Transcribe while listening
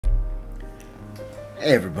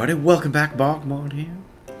Hey everybody, welcome back, BogMod here.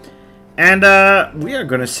 And we are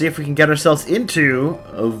going to see if we can get ourselves into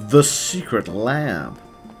the secret lab.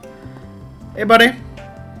 Hey buddy,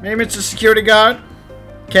 maybe it's a security guard.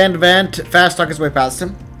 Canned van fast talk his way past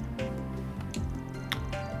him.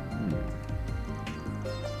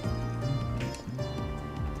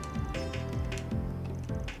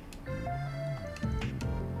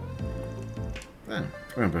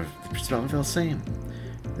 Remember, the smell felt the same.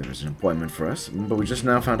 There was an appointment for us, but we just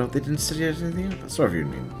now found out they didn't suggest anything else. Sorry for your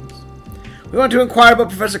names. We want to inquire about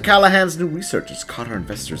Professor Callahan's new research that's caught our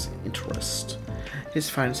investors' interest. His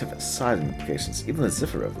findings have asylum implications. Even the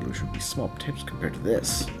Ziffer revolution would be small potatoes compared to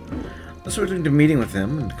this. So we're looking to meeting with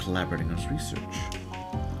him and collaborating on his research.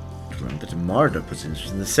 To learn that Marduk was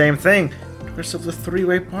interested in the same thing. We took ourselves a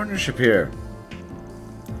three-way partnership here.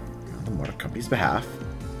 On the Marduk company's behalf,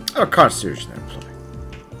 our concierge and their employee.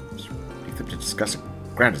 To discuss it.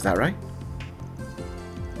 Grant, is that right?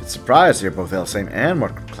 It's surprised to hear both Elsame and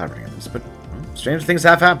Mark collaborating on this, but well, strange things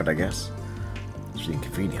have happened, I guess. It's the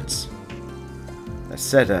inconvenience. That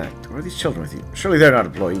said, who are these children with you? Surely they're not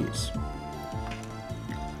employees.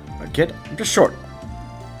 Kid, I'm just short.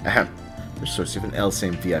 Ahem. They're associated with an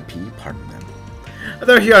Elsame VIP, pardon them.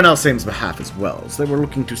 They're here on Elsame's behalf as well, so they were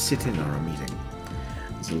looking to sit in on our meeting.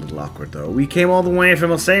 It's a little awkward, though. We came all the way from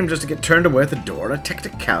Elsame just to get turned away at the door, a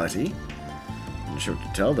technicality. I'm not sure what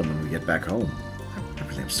to tell them when we get back home. I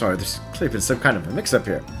really am sorry, there's clearly been some kind of a mix-up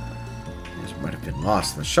here. We might have been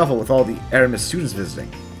lost in the shuffle with all the Aramis students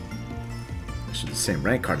visiting. I should have the same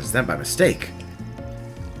rank card as them by mistake.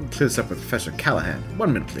 We'll clear this up with Professor Callahan.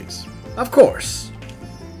 1 minute, please. Of course.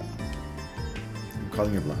 I'm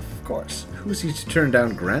calling your bluff. Of course. Who's he to turn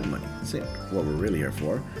down grant money? This ain't what we're really here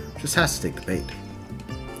for. Just has to take the bait.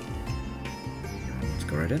 Let's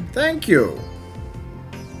go right in. Thank you.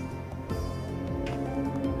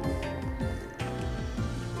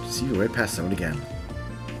 See you right past someone again.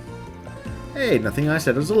 Hey, nothing I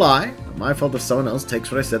said was a lie. Not my fault if someone else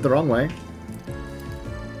takes what I said the wrong way.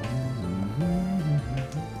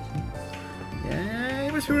 Yeah,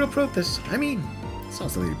 you must be real proud of this. I mean, it's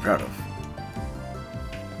not something to be proud of.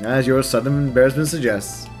 As your sudden embarrassment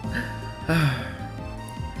suggests.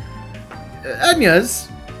 Agnes,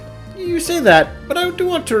 you say that, but I do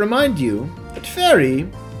want to remind you that Fairy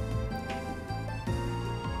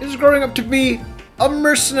is growing up to be a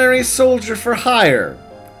mercenary soldier for hire.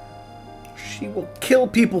 She will kill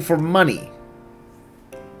people for money.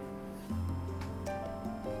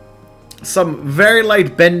 Some very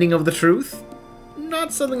light bending of the truth.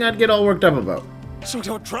 Not something I'd get all worked up about. So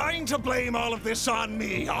you're trying to blame all of this on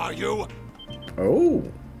me, are you? Oh.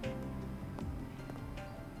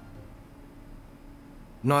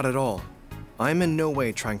 Not at all. I'm in no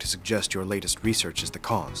way trying to suggest your latest research is the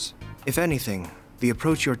cause. If anything, the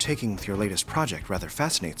approach you're taking with your latest project rather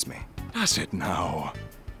fascinates me. Does it now?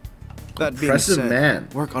 That being Impressive said, man.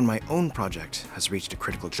 work on my own project has reached a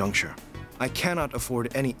critical juncture. I cannot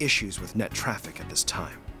afford any issues with net traffic at this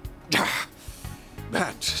time.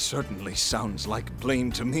 That certainly sounds like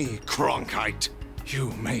blame to me, Cronkite.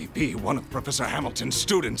 You may be one of Professor Hamilton's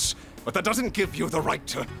students, but that doesn't give you the right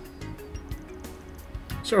to...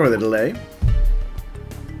 Sorry for the delay.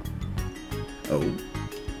 Oh.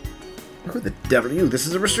 Who the devil are you? This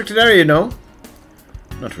is a restricted area, you know?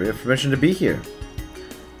 Not really have permission to be here.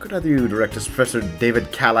 Could either you direct us to Professor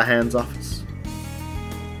David Callahan's office?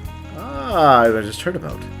 Ah, I just heard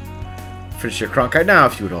about. Finish your Cronkite now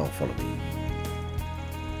if you would all follow me.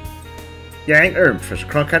 Yang Professor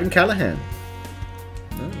Cronkite and Callahan.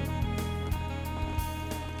 No.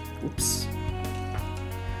 Oops.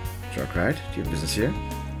 Cronkite, do you have business here?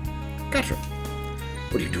 Gotcha.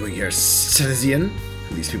 What are you doing here, citizen?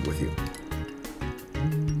 Who are these people with you?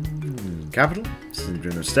 Capital? This isn't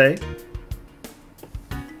during their stay.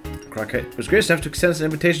 Cronkite was gracious enough to extend us an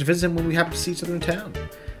invitation to visit him when we happened to see each other in town.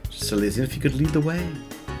 Just so lazy if you could lead the way.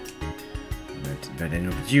 I didn't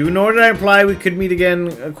know you, nor did I imply we could meet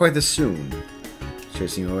again quite this soon.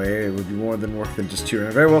 Chasing you away would be more than work than just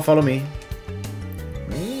cheering. Very well, follow me.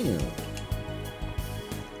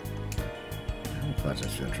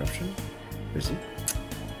 Apologize for the interruption. Busy.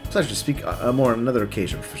 Pleasure to speak more on another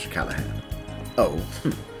occasion, Professor Callahan. Oh.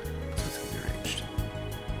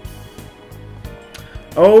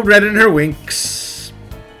 Oh, red in her winks.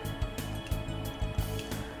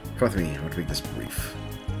 Come with me. I want to make this brief.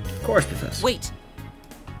 Of course, Professor. Wait.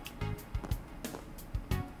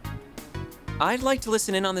 I'd like to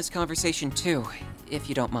listen in on this conversation too, if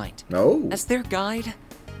you don't mind. No. As their guide,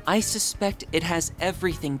 I suspect it has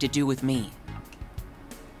everything to do with me.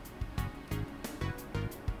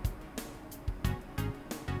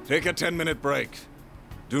 Take a 10-minute break.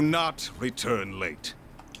 Do not return late.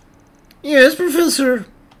 Yes, Professor.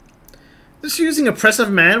 This using oppressive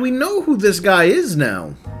man, we know who this guy is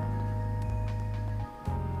now.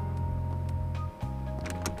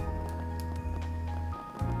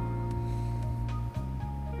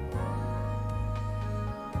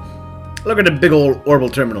 Look at the big old orbital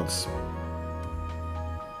terminals.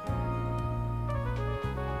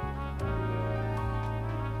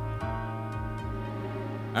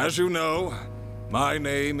 As you know, my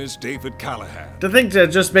name is David Callahan. To think that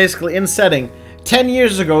just basically in setting, 10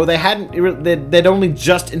 years ago they'd only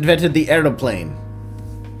just invented the aeroplane.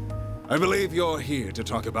 I believe you're here to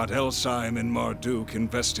talk about Elsyme and Marduk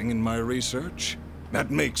investing in my research.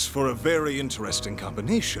 That makes for a very interesting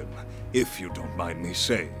combination, if you don't mind me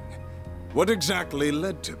saying. What exactly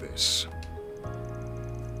led to this?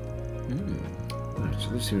 So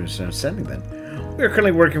this seems understanding then. We are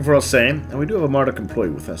currently working for Elsyme, and we do have a Marduk employee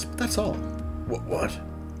with us, but that's all. What?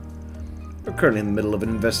 We're currently in the middle of an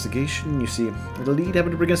investigation. You see, the lead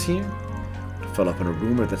happened to bring us here to follow up on a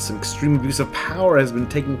rumor that some extreme abuse of power has been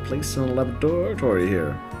taking place in the laboratory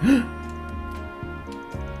here.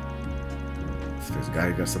 If there's a guy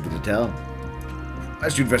who got something to tell, I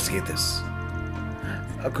should investigate this.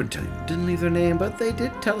 I couldn't tell you. Didn't leave their name, but they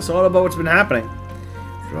did tell us all about what's been happening.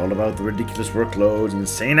 They're all about the ridiculous workloads and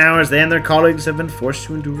insane hours they and their colleagues have been forced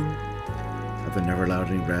to endure. How they're never allowed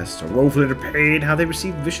any rest, or woefully underpaid, how they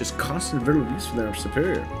receive vicious, constant verbal abuse from their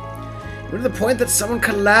superior. Even to the point that someone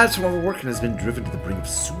collapsed from overwork and has been driven to the brink of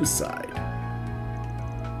suicide.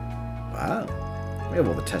 Wow. We have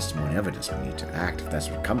all the testimony and evidence we need to act if that's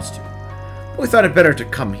what it comes to. But we thought it better to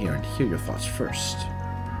come here and hear your thoughts first.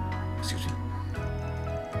 Excuse me.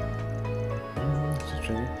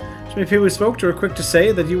 So many people we spoke to were quick to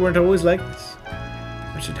say that you weren't always like this.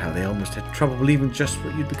 Mentioned how they almost had trouble believing just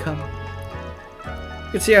what you'd become.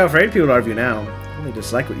 You can see how afraid people are of you now, and they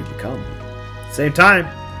dislike what you've become. At the same time,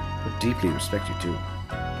 they deeply respect you too.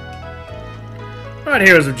 We're not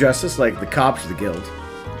heroes of justice like the cops or the guild.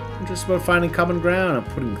 We're just about finding common ground and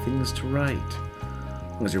putting things to right.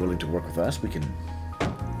 As long as you're willing to work with us, we can...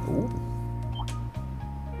 Ooh.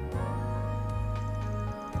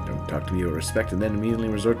 Don't talk to me with respect and then immediately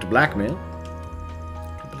resort to blackmail.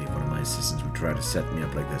 I can't believe one of my assistants would try to set me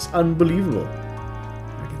up like this. Unbelievable.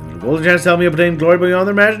 I give them a golden chance to tell me obtain glory beyond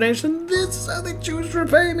their imagination. This is how they choose to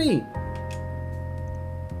repay me.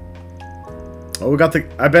 Oh, we got the...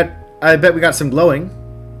 I bet we got some glowing.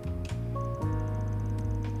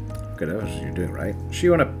 Good, that's what you're doing, right?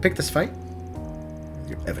 Sure you want to pick this fight?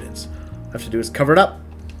 Your evidence. All I have to do is cover it up.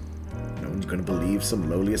 No one's going to believe some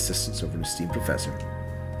lowly assistants over an esteemed professor.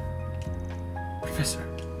 Professor.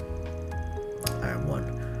 I am one.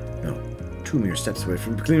 No, 2 mere steps away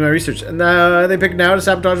from completing my research, and they pick now to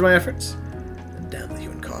sabotage my efforts. And damn the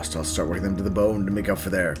human cost, I'll start working them to the bone to make up for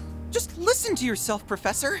their... Just listen to yourself,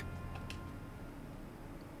 Professor.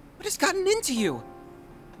 What has gotten into you?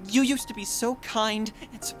 You used to be so kind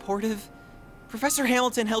and supportive. Professor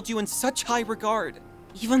Hamilton held you in such high regard.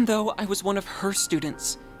 Even though I was one of her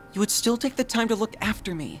students, you would still take the time to look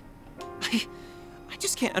after me. I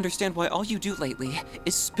just can't understand why all you do lately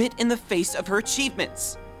is spit in the face of her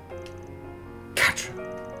achievements. Gotcha.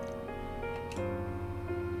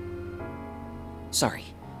 Sorry.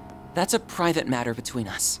 That's a private matter between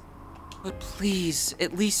us. But please,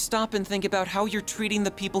 at least stop and think about how you're treating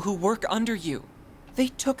the people who work under you. They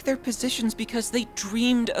took their positions because they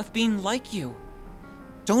dreamed of being like you.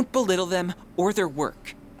 Don't belittle them or their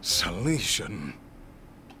work. Salesian.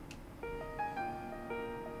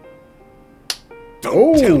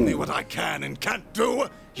 Don't tell me what I can and can't do,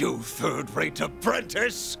 you third-rate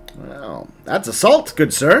apprentice! Well, that's assault,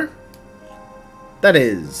 good sir. That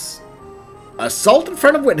is... assault in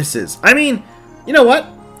front of witnesses. I mean, you know what?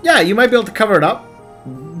 Yeah, you might be able to cover it up.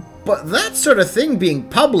 But that sort of thing being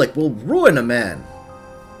public will ruin a man.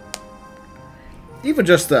 Even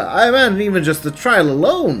just the trial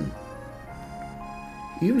alone.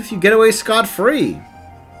 Even if you get away scot-free.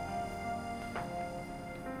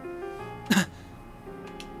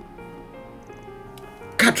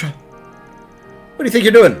 Katra! What do you think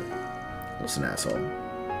you're doing? Listen, asshole.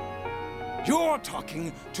 You're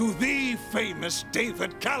talking to the famous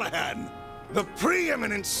David Callahan, the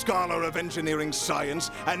preeminent scholar of engineering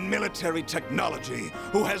science and military technology,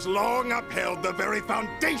 who has long upheld the very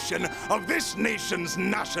foundation of this nation's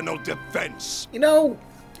national defense. You know,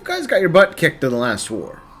 you guys got your butt kicked in the last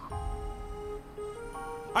war.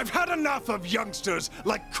 I've had enough of youngsters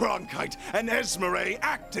like Cronkite and Esmeralda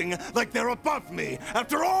acting like they're above me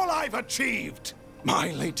after all I've achieved.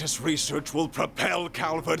 My latest research will propel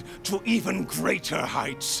Calvert to even greater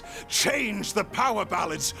heights, change the power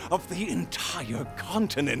balance of the entire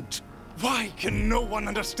continent. Why can no one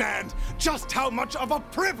understand just how much of a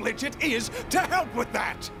privilege it is to help with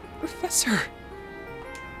that? Professor!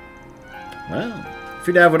 Well,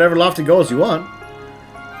 free to have whatever lofty goals you want.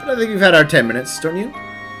 But I think we've had our 10 minutes, don't you?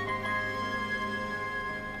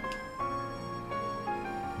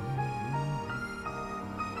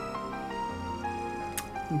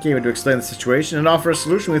 We came in to explain the situation and offer a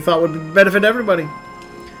solution we thought would benefit everybody.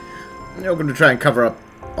 I'm open to try and cover up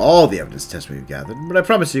all the evidence tests we've gathered, but I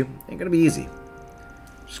promise you, it ain't gonna be easy.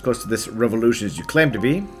 As close to this revolution as you claim to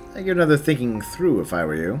be, I'd give another thinking through if I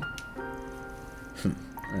were you.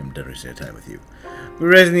 I'm dead to time with you.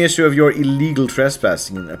 We're raising the issue of your illegal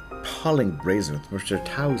trespassing and appalling brazen with Mr.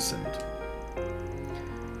 Townsend.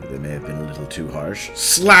 They may have been a little too harsh.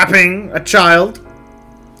 Slapping a child!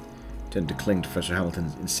 Tend to cling to Professor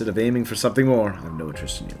Hamilton instead of aiming for something more. I have no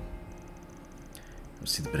interest in you. I'll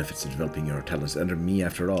see the benefits of developing your talents under me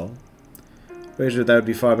after all. Wager that would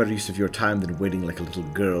be far better use of your time than waiting like a little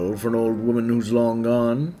girl for an old woman who's long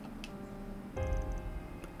gone.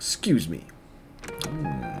 Excuse me.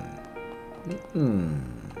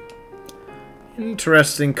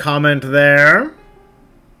 Interesting comment there.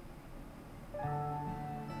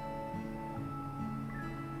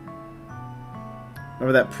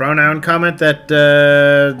 Remember that pronoun comment that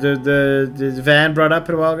the van brought up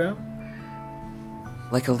a while ago?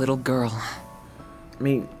 Like a little girl. I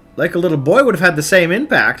mean, like a little boy would have had the same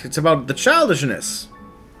impact. It's about the childishness.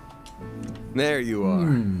 There you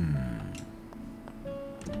are.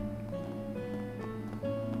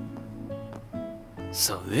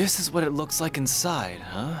 So this is what it looks like inside,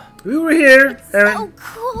 huh? We were here, Aaron. So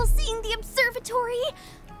cool seeing the observatory.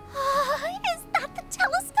 Is that the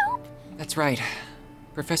telescope? That's right.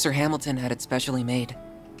 Professor Hamilton had it specially made.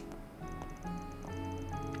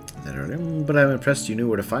 That earlier, but I'm impressed you knew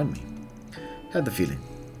where to find me. Had the feeling.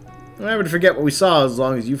 I'm never to forget what we saw as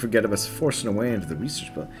long as you forget of us forcing our way into the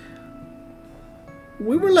research, but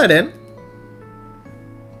we were let in.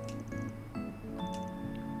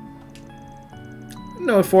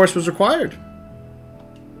 No force was required.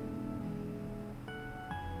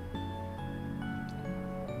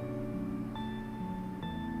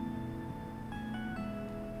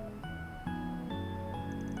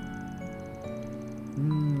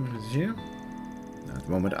 Here? Not at the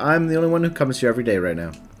moment. I'm the only one who comes here every day right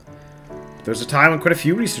now. There was a time when quite a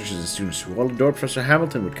few researchers and students who all adored Professor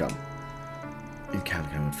Hamilton would come. In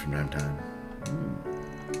Calicut from time to time.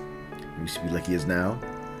 He used to be like he is now.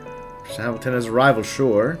 Professor Hamilton as a rival,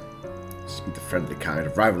 sure. Used to be the friendly kind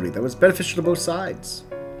of rivalry that was beneficial to both sides.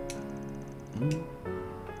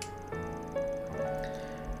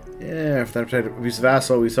 Yeah, if that type of abuse of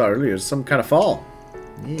asshole we saw earlier is some kind of fall.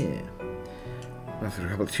 Yeah. After a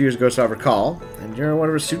couple of 2 years ago, so I recall, and you're one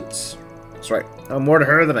of her students. That's right. I'm more to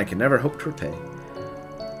her than I can ever hope to repay.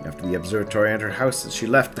 After the observatory and her house, she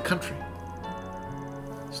left the country.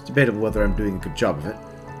 It's debatable whether I'm doing a good job of it.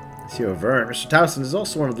 CEO Verne, Mr. Towson is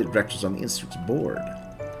also one of the directors on the Institute's board.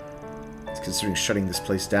 He's considering shutting this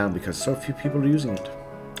place down because so few people are using it.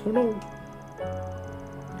 Oh no.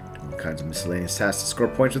 All kinds of miscellaneous tasks to score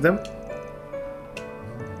points with them.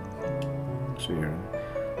 So you're...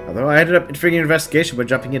 Although I ended up intriguing an investigation by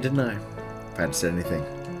jumping in, didn't I? If I hadn't said anything.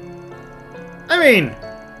 I mean,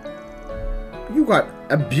 you got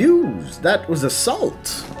abused. That was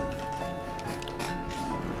assault.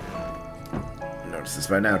 Notice this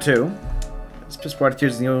by now, too. This piss-poor attitude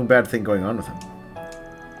is the only bad thing going on with him.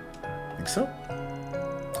 Think so?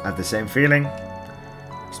 I have the same feeling.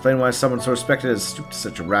 Explain why someone so respected has stooped to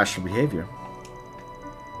such irrational behavior.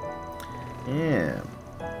 Yeah.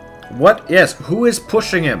 What? Yes, who is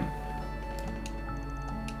pushing him?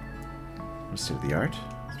 State of the art.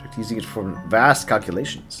 Expect using it for vast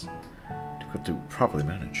calculations. Difficult to properly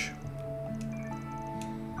manage.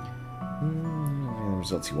 The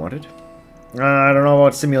results you wanted? I don't know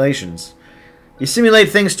about simulations. You simulate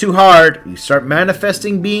things too hard, you start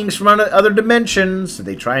manifesting beings from other dimensions, so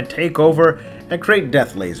they try and take over and create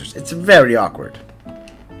death lasers. It's very awkward.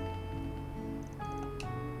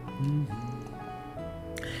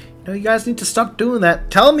 You guys need to stop doing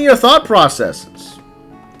that. Tell me your thought processes.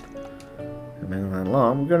 Moving right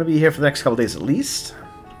along. We're going to be here for the next couple days at least.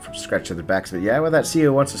 For scratch their backs, but yeah, whether that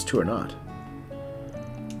CEO wants us to or not.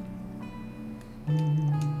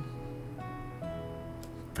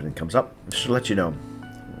 If anything comes up, I should let you know.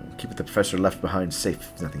 Keep the professor left behind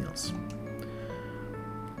safe, if nothing else.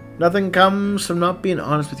 Nothing comes from not being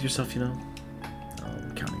honest with yourself, you know.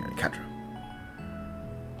 I'm counting on Kadra.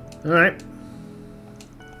 Alright.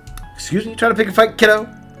 Excuse me, trying to pick a fight, kiddo?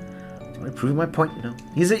 I'm proving my point, you know.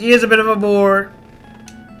 He is a bit of a bore.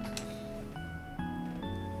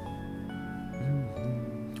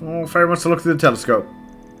 Oh, Fairy wants to look through the telescope.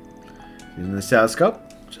 Using the telescope,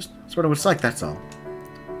 just sort of what it's like, that's all.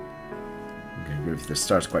 I'm gonna give you the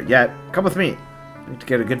stars quite yet. Come with me. I need to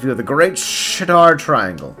get a good view of the Great Shadar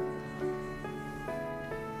Triangle.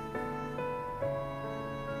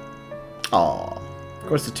 Aww. Of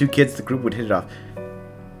course, the two kids, the group would hit it off.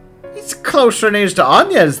 He's closer in age to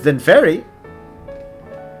Anya's than Fairy.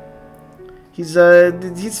 He's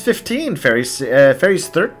 15. Fairy's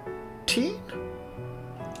 13.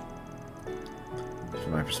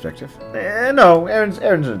 From my perspective. No, Aaron's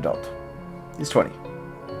an adult. He's 20.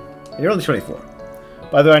 And you're only 24.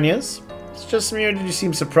 By the way, Anya's, it's just me, or did you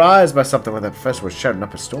seem surprised by something when the professor was shouting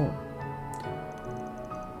up a storm?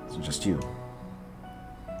 It's just you.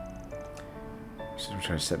 She's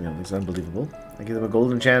trying to set me up. It's unbelievable. I give them a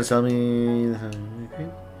golden chance. Tell me.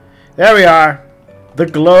 There we are. The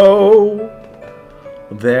glow.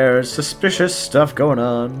 There's suspicious stuff going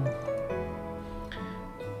on.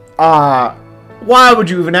 Why would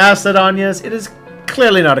you even ask that, Anya's? It is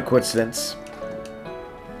clearly not a coincidence.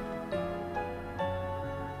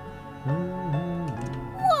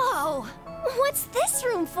 Whoa! What's this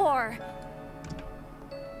room for?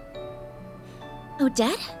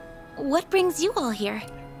 Odette? What brings you all here?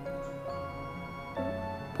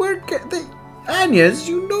 Anya's,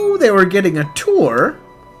 you know they were getting a tour.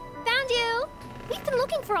 Found you! We've been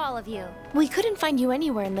looking for all of you. We couldn't find you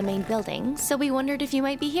anywhere in the main building, so we wondered if you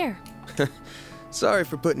might be here. Sorry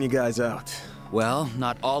for putting you guys out. Well,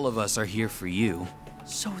 not all of us are here for you.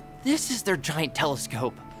 So this is their giant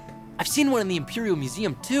telescope. I've seen one in the Imperial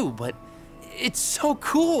Museum too, but it's so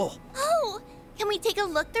cool. Oh! Can we take a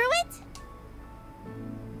look through it?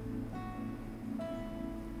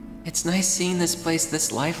 It's nice seeing this place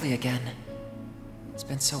this lively again. It's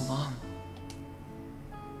been so long.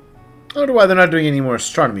 I wonder why they're not doing any more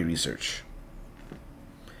astronomy research.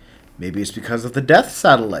 Maybe it's because of the Death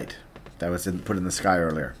satellite that was put in the sky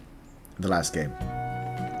earlier, in the last game.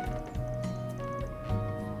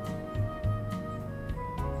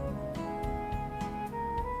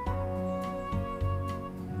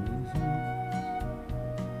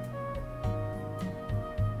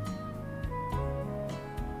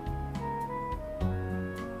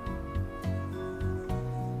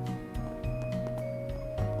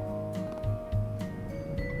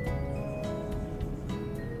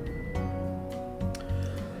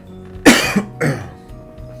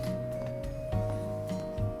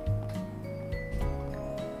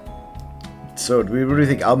 So, do we really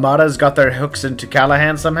think Almada's got their hooks into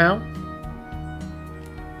Callahan somehow?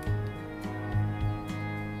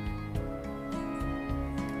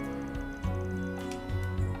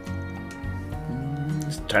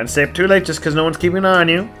 Just trying to stay up too late just because no one's keeping an eye on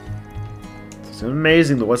you. It's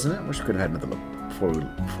amazing, though, wasn't it? Wish we could have had another look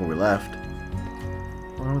before we left.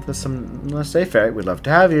 Or with us some last day, Fairy. We'd love to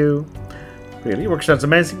have you. Really, your work sounds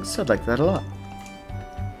amazing, so I'd like that a lot.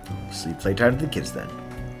 Sleep playtime to the kids then.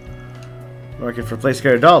 Working for play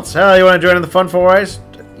scared adults. Hell, you want to join in the fun for us?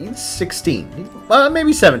 He's 16. Well,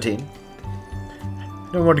 maybe 17. I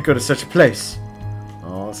don't want to go to such a place.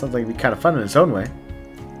 Oh, it sounds like it'd be kind of fun in its own way.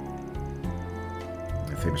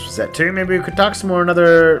 The famous Rosette too. Maybe we could talk some more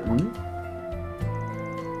another...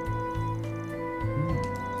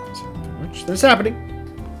 Much that's happening.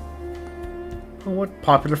 Oh, what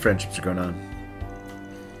popular friendships are going on?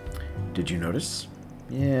 Did you notice?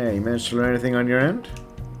 Yeah, you managed to learn anything on your end?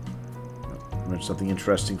 Learned something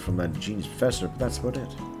interesting from that genius professor, but that's about it.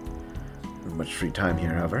 Not much free time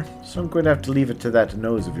here, however, so I'm going to have to leave it to that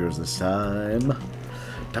nose of yours this time.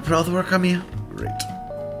 Did I put all the work on you? Great.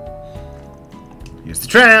 Here's the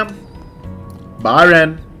tram. Bye,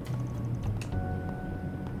 Ren.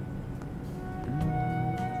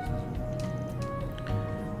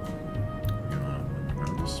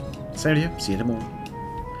 Same to you. See you tomorrow.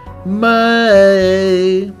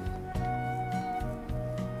 Bye.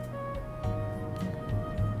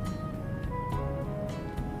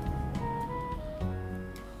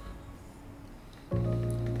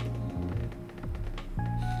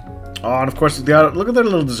 Oh, and of course, look at their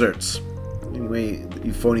little desserts. Anyway,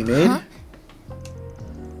 you phony maid. Huh?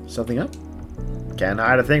 Something up? Can't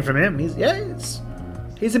hide a thing from him. He's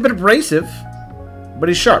a bit abrasive, but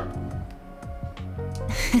he's sharp.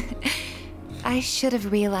 I should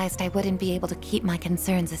have realized I wouldn't be able to keep my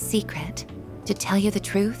concerns a secret. To tell you the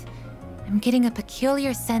truth, I'm getting a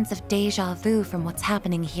peculiar sense of déjà vu from what's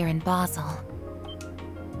happening here in Basel.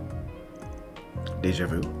 Déjà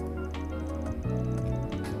vu?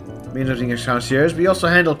 Managing a concierge, we also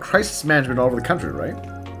handle crisis management all over the country, right?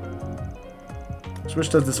 So which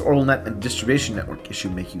does this oral net and distribution network issue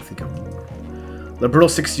make you think of more? Liberal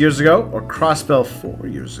 6 years ago or Crossbell 4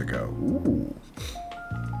 years ago? Ooh.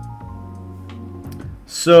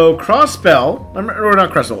 So Crossbell, or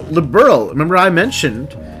not Crossbell, Liberal. Remember I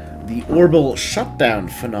mentioned the orbital shutdown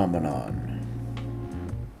phenomenon.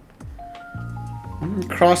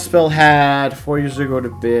 Crossbell had 4 years ago would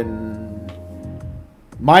have been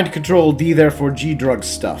mind control D therefore G drug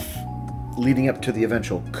stuff leading up to the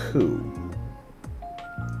eventual coup.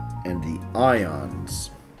 And the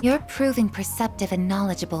ions. You're proving perceptive and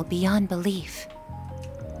knowledgeable beyond belief.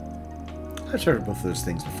 I've heard of both of those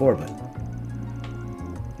things before, but...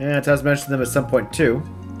 yeah, it has mentioned them at some point, too.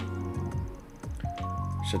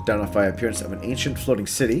 Shut down off by appearance of an ancient floating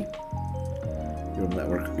city. Your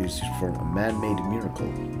network is used to perform a man-made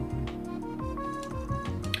miracle.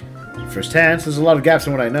 First hand, so there's a lot of gaps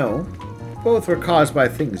in what I know. Both were caused by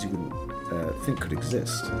things you wouldn't think could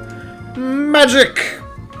exist. Magic!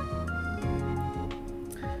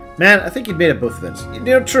 Man, I think you'd made it both events. You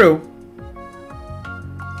know, true.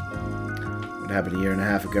 What happened a year and a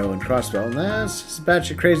half ago in Crossbell, and that's as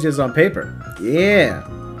batshit crazy as on paper. Yeah.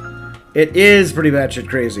 It is pretty batshit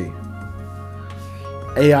crazy.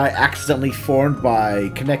 AI accidentally formed by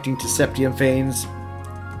connecting to septium veins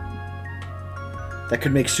that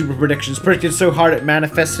could make super predictions. Predicted so hard it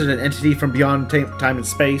manifested an entity from beyond time and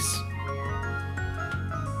space.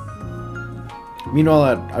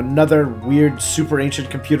 Meanwhile, another weird, super ancient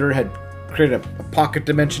computer had created a pocket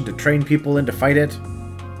dimension to train people in to fight it.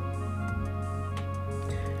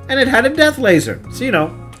 And it had a death laser. So, you know,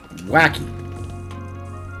 wacky.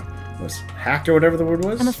 Was hacked or whatever the word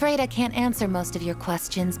was? I'm afraid I can't answer most of your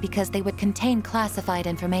questions because they would contain classified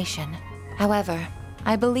information. However,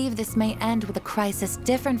 I believe this may end with a crisis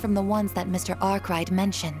different from the ones that Mr. Arkwright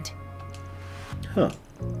mentioned. Huh.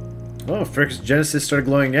 Well, if Fric's Genesis started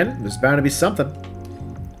glowing again, there's bound to be something.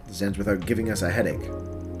 This ends without giving us a headache.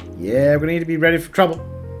 Yeah, we're gonna need to be ready for trouble.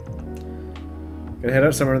 Gonna head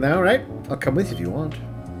out somewhere now, right? I'll come with you if you want.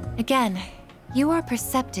 Again, you are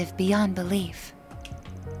perceptive beyond belief.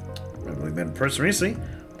 I haven't really met in person recently.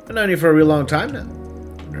 I've known you for a real long time now.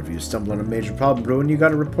 Whenever you stumble on a major problem brewing, you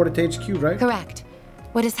gotta report it to HQ, right? Correct.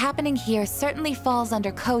 What is happening here certainly falls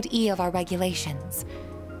under Code E of our regulations.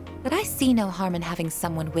 But I see no harm in having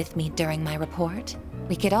someone with me during my report.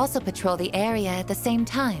 We could also patrol the area at the same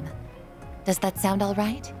time. Does that sound all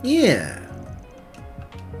right? Yeah.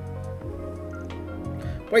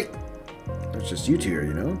 Wait. It's just you two here,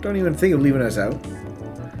 you know? Don't even think of leaving us out.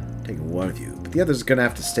 Taking one of you, but the other's gonna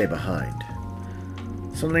have to stay behind.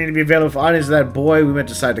 Something to be available for audience of that boy we might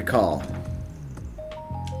decide to call.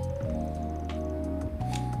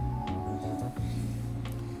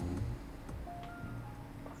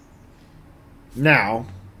 Now,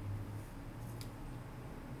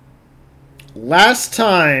 last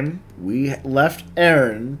time we left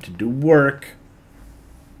Aaron to do work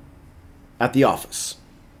at the office.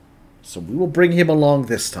 So we will bring him along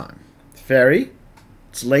this time. Fairy,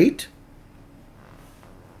 it's late.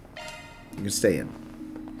 You can stay in.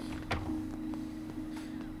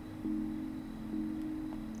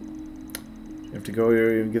 You have to go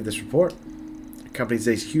here and give this report. The company's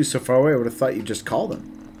HQ so far away, I would have thought you'd just call them.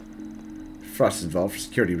 Frost is involved for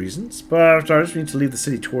security reasons, but after ours, we need to leave the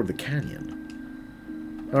city toward the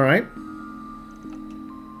canyon. Alright.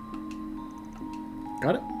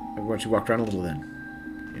 Got it? Why don't you walk around a little then?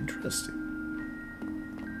 Interesting.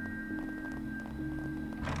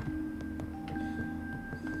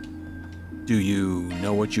 Do you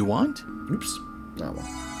know what you want? Oops. Oh well.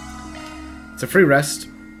 It's a free rest.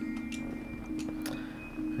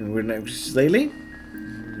 And we're not lately.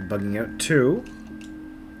 Bugging out too.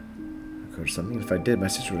 Or something. If I did, my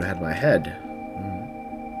sister would have had my head.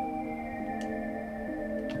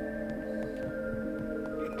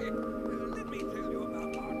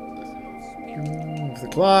 The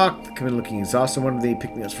clock. Come in looking exhausted. When do they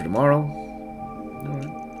pick me up for tomorrow? Alright.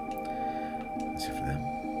 Let's see for them.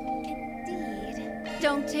 Indeed.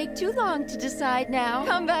 Don't take too long to decide now.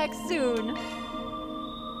 Come back soon.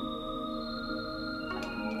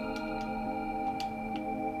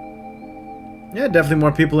 Yeah, definitely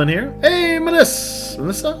more people in here. Hey, Melissa!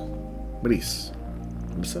 Melissa?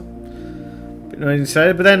 Melissa. Bit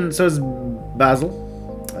excited, but then so is Basil.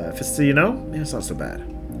 Fista, you know? Yeah, it's not so bad. I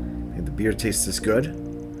think the beer tastes this good.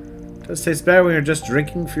 It does taste better when you're just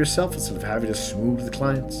drinking for yourself instead of having to smooth the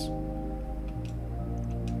clients.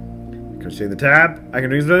 Coach take the tab. I can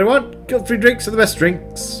drink as much as I want. Guilt-free drinks are the best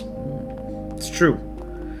drinks. It's true.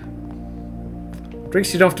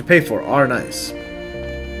 Drinks you don't have to pay for are nice.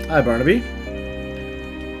 Hi, Barnaby.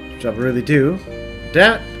 Job I really do.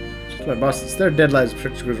 Dad, my boss, it's their deadlines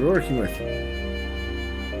we're working with.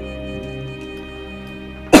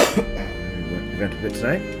 event a bit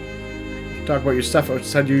tonight. Talk about your stuff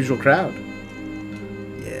outside your usual crowd.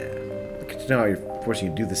 Yeah. I get to know how you're forcing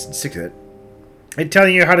you to do this in secret. I'm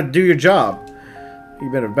telling you how to do your job.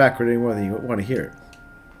 You better backward any more than you want to hear.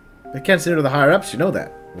 They can't sit under the higher-ups, you know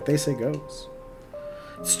that. What they say goes.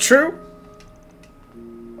 It's true.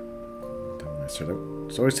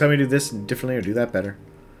 Don't always tell me to do this differently or do that better.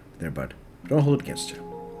 There, bud. Don't hold it against you.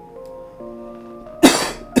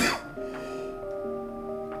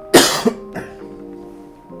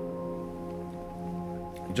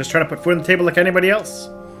 You're just trying to put food on the table like anybody else.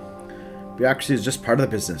 Bureaucracy is just part of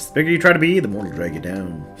the business. The bigger you try to be, the more it'll drag you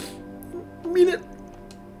down. I mean it.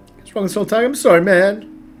 What's wrong this whole time? I'm sorry, man.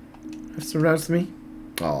 Have some rounds to me?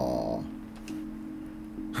 Aww.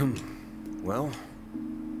 Well...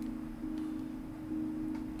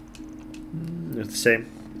 It's the same.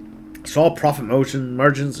 It's all profit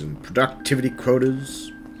margins and productivity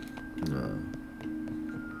quotas.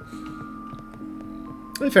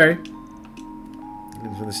 Hey, Fairy. I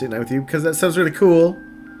just want to sit down with you because that sounds really cool.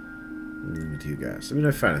 Leave me to you guys. Let me know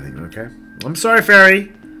if I find anything, okay? I'm sorry,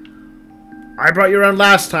 Fairy. I brought you around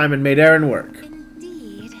last time and made Aaron work.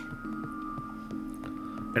 Indeed.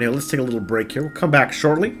 Anyway, let's take a little break here. We'll come back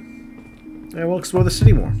shortly. And we'll explore the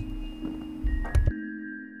city more.